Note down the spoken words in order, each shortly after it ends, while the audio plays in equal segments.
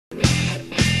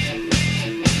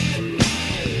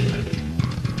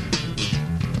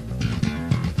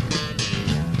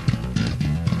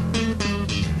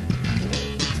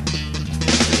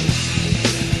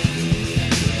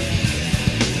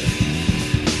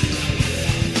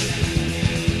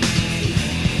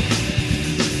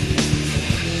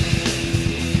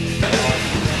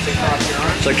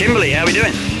So Kimberly, how are we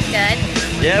doing? Good.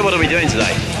 Yeah, what are we doing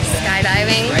today?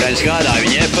 Skydiving. Going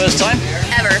skydiving, yeah? First time?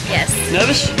 Ever, yes.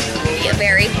 Nervous? Yeah,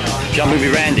 very. Jumping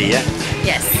with Randy, yeah?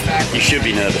 Yes. You should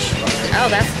be nervous. Oh,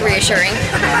 that's reassuring.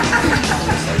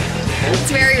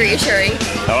 It's very reassuring.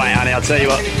 All right, honey, I'll tell you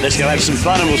what. Let's go have some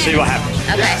fun and we'll see what happens.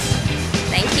 Okay.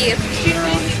 Thank you.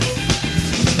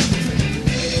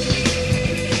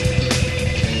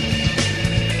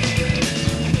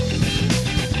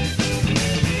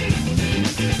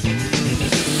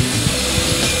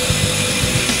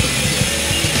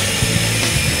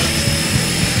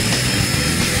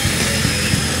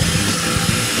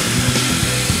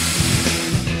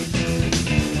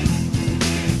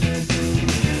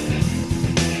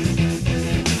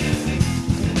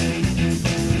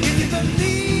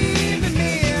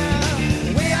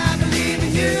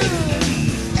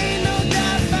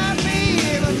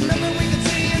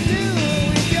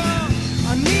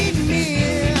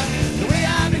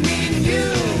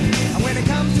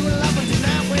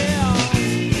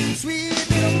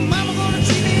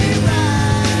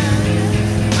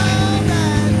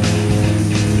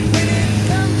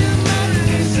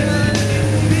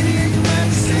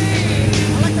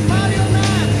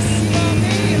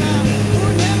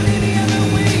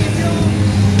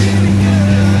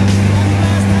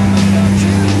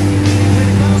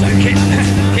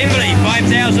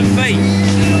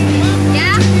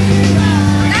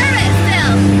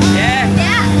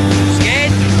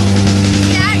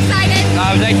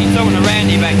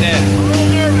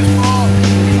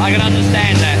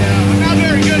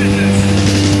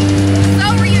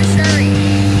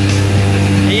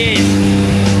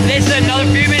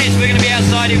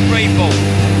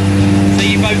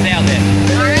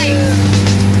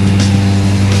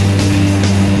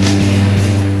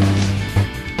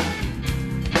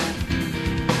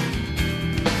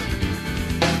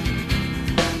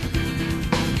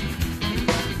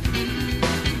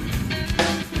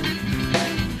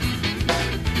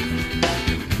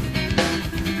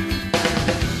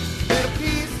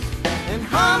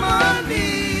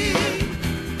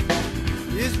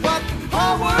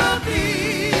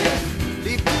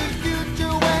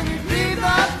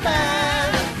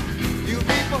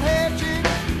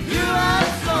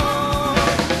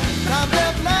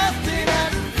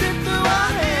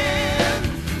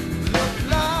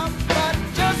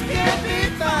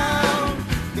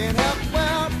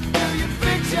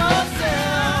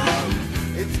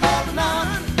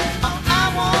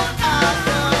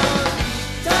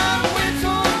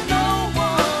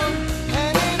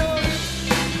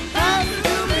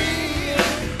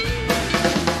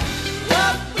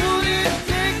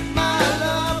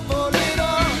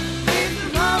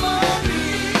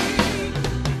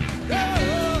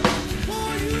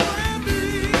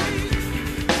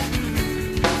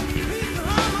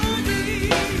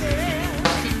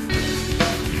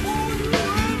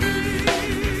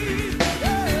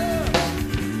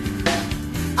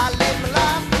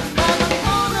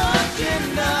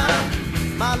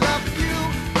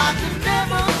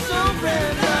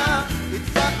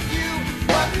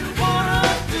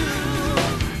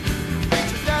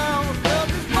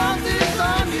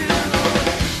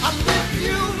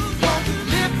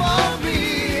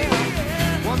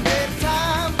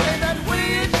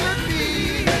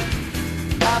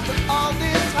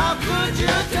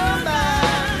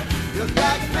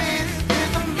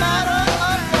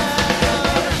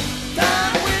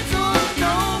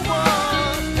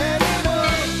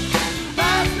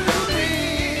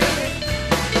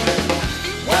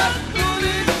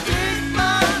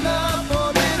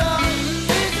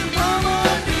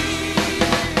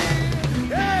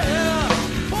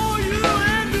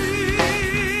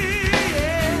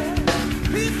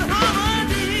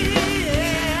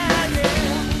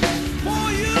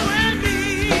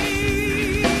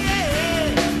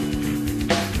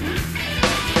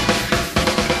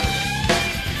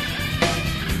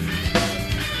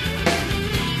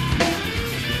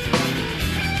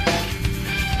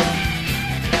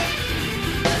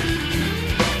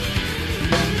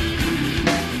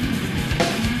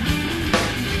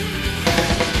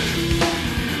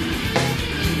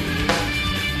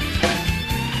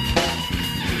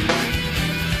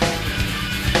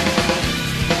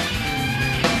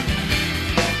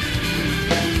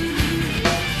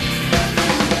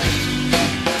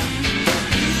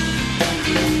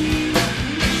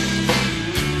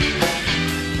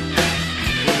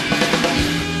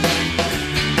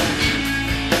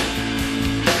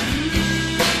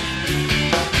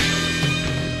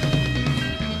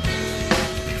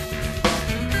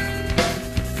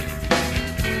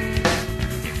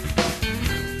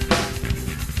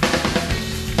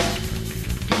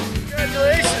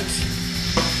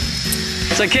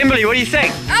 So Kimberly, what do you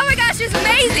think? Oh my gosh, it was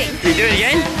amazing. You do it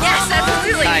again? Yes,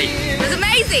 absolutely. Hey. It was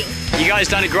amazing. You guys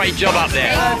done a great job up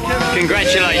there.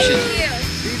 Congratulations.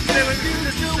 Thank you.